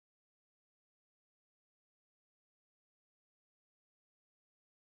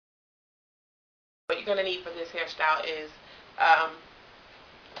What you're going to need for this hairstyle is um,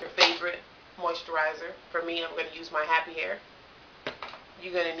 your favorite moisturizer. For me, I'm going to use my Happy Hair.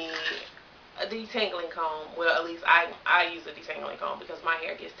 You're going to need a detangling comb. Well, at least I use a detangling comb because my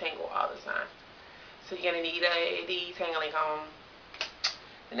hair gets tangled all the time. So you're going to need a detangling comb.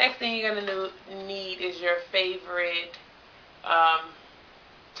 The next thing you're going to need is your favorite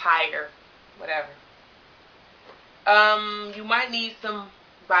tire, whatever. You might need some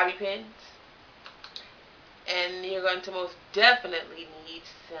bobby pins. And you're going to most definitely need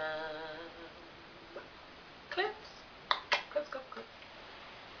some clips. Clips.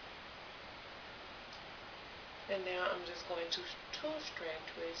 And now I'm just going to two-strand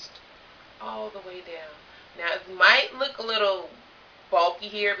twist all the way down. Now it might look a little bulky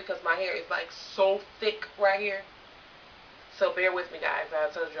here because my hair is like so thick right here. So bear with me, guys. I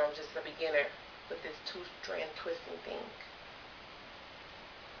told you I'm just a beginner with this two-strand twisting thing.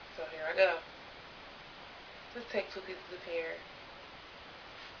 So here I go. Just take 2 pieces of hair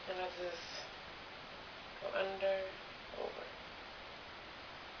and I just go under, over,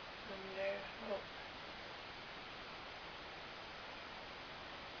 under, over.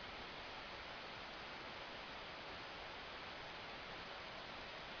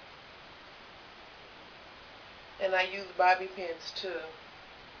 And I use bobby pins too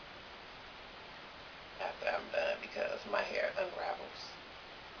after I'm done because my hair unravels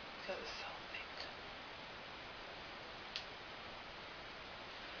because it's so thick.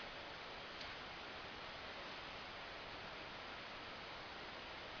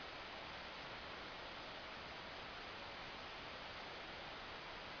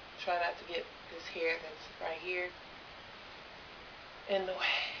 Try not to get this hair that's right here in the way.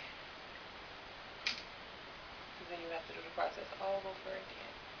 Then you have to do the process all over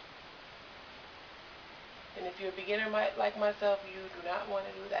again. And if you're a beginner like myself, you do not want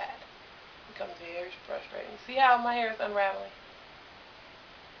to do that. It becomes very frustrating. See how my hair is unraveling?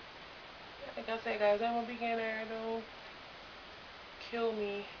 Like I said, guys, I'm a beginner. Don't kill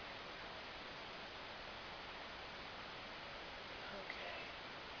me. Okay.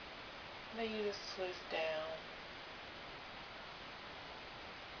 Then you just twist down.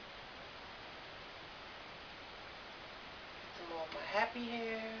 Some more of my Happy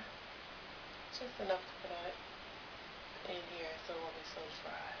Hair. Just enough to put on it in here so it won't be so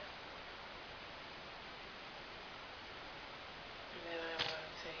dry. And then I'm going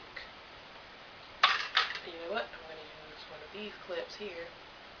to take, you know what, I'm going to use one of these clips here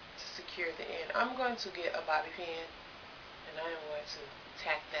to secure the end. I'm going to get a bobby pin and I am going to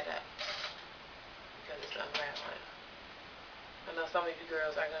tack that up because it's unraveling. I know some of you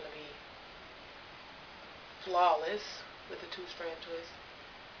girls are going to be flawless with the two-strand twist.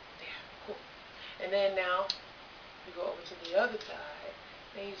 There, cool. And then now you go over to the other side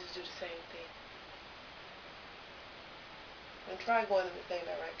and you just do the same thing. And try going in the same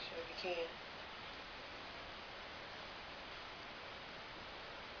direction if you can.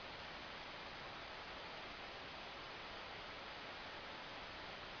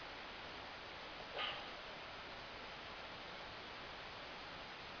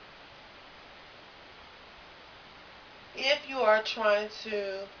 If you are trying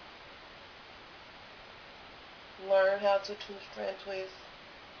to learn how to two-strand twist,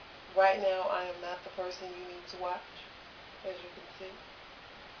 right now I am not the person you need to watch, as you can see.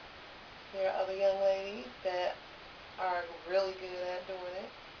 There are other young ladies that are really good at doing it.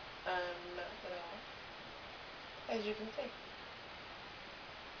 I'm not at all, as you can see.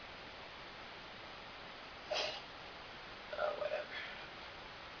 Oh, whatever.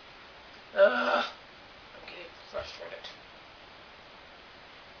 Ugh, I'm getting frustrated.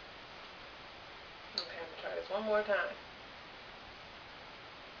 Okay, I'm gonna try this one more time.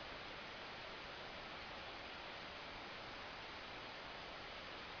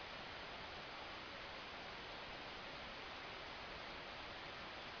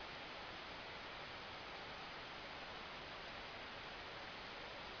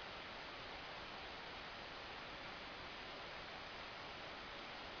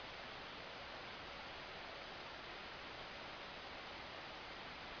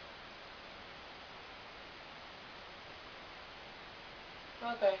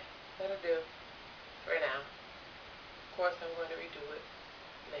 Okay, that'll do for now. Of course, I'm going to redo it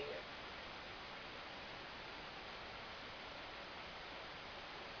later.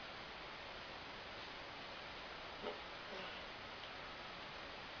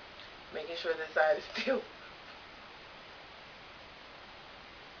 Making sure this side is still.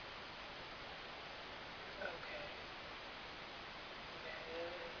 Okay.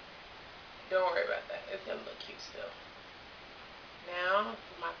 Don't worry about that. It's gonna look cute still. Now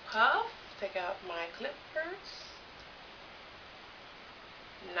for my puff. take out my clippers.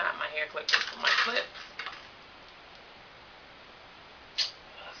 Not my hair clippers, but my clips.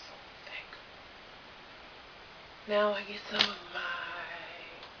 Oh, so thick. Now I get some of my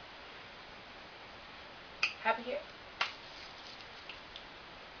happy hair.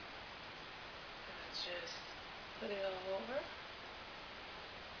 And just put it all over.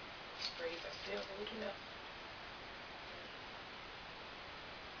 Sprays are still good enough.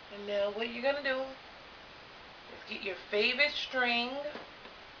 And now what you're gonna do is get your favorite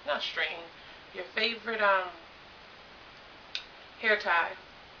your favorite hair tie,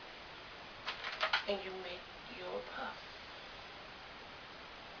 and you make your puff.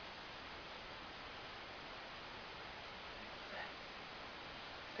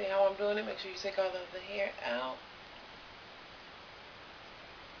 See how I'm doing it? Make sure you take all of the hair out.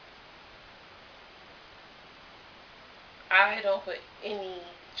 I don't put any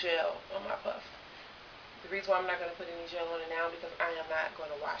gel on my puff. The reason why I'm not going to put any gel on it now because I am not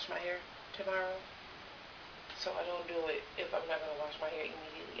going to wash my hair tomorrow. So I don't do it if I'm not going to wash my hair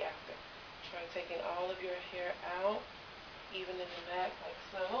immediately after. Try taking all of your hair out, even in the back like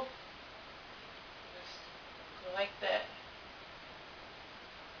so. Just go like that.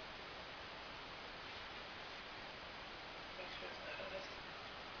 Make sure it's not on this.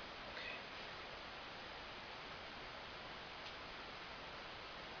 Okay.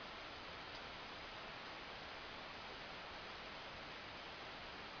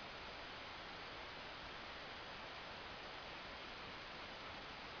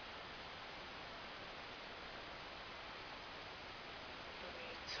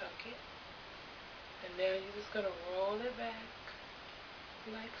 Tuck it, and now you're just going to roll it back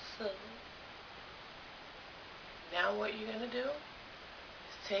like so. Now what you're going to do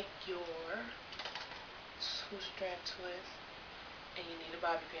is take your 2-strand twist, and you need a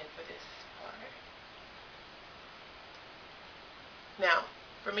bobby pin for this part. Now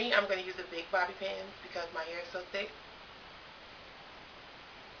for me, I'm going to use a big bobby pin because my hair is so thick.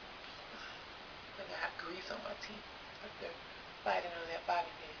 I got grease on my teeth after biting on that bobby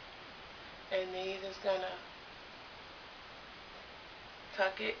pin. And then you're just gonna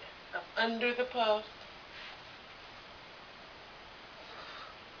tuck it up under the puff.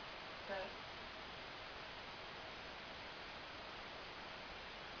 Now,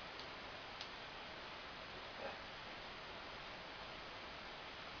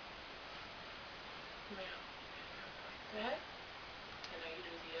 like that. And now you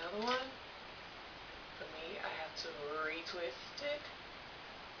do the other one. For me, I have to retwist it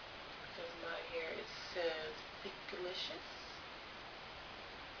because my hair is so thick-licious.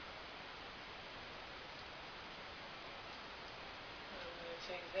 I'm going to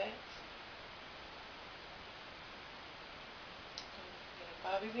take that, get a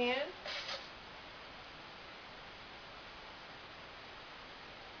bobby pin,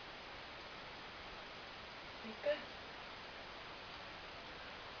 like that.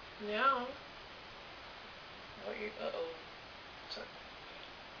 Now, what you so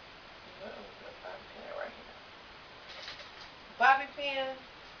I'm going to put a bobby pin right here. Bobby pin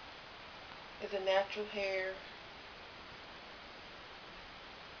is a natural hair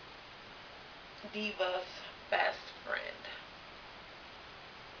diva's best friend.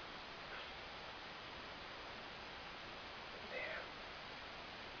 There.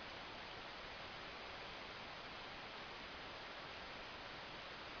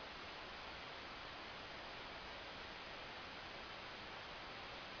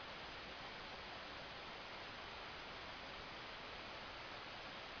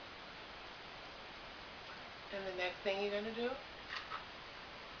 And the next thing you're going to do,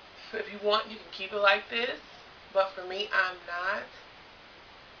 if you want, you can keep it like this, but for me, I'm not.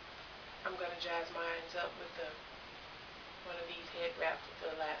 I'm going to jazz mine up with one of these head wraps with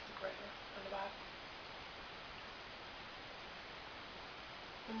the elastic right here on the bottom.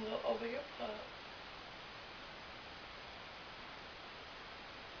 And go over your puff.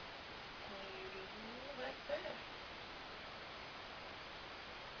 And you do like that.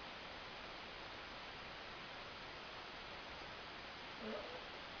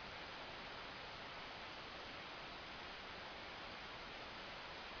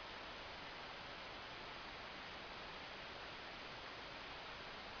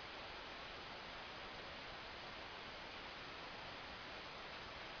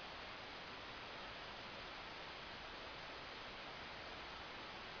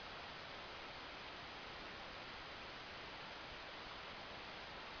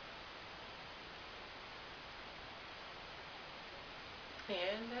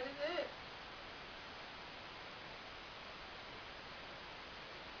 And that is it.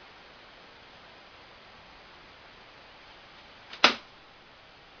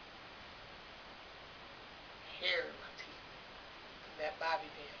 bobby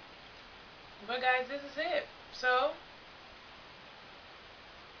pin. But guys, this is it. So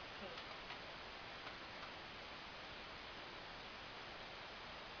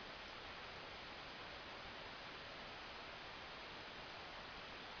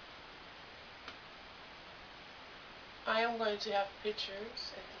I am going to have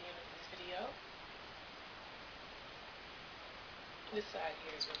pictures at the end of this video. This side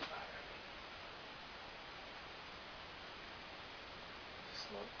here is really bothering me.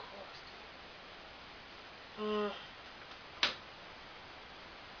 Just a little crossed.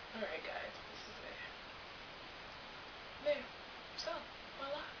 Alright guys, this is it. There. So,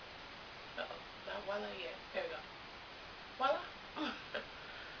 voila. Uh-oh, not voila yet. There we go. Voila.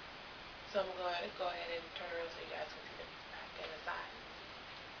 So I'm going to go ahead and turn around so you guys can see the back and the side.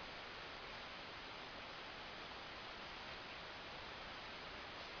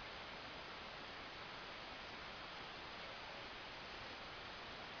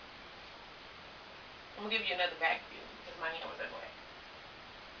 I'm going to give you another back view because my hand was in the way.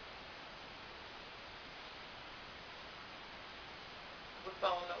 We're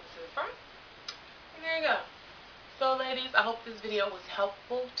going over to the front. And there you go. So ladies, I hope this video was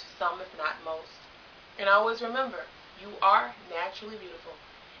helpful to some, if not most. And always remember, you are naturally beautiful.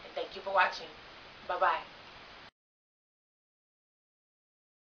 And thank you for watching. Bye-bye.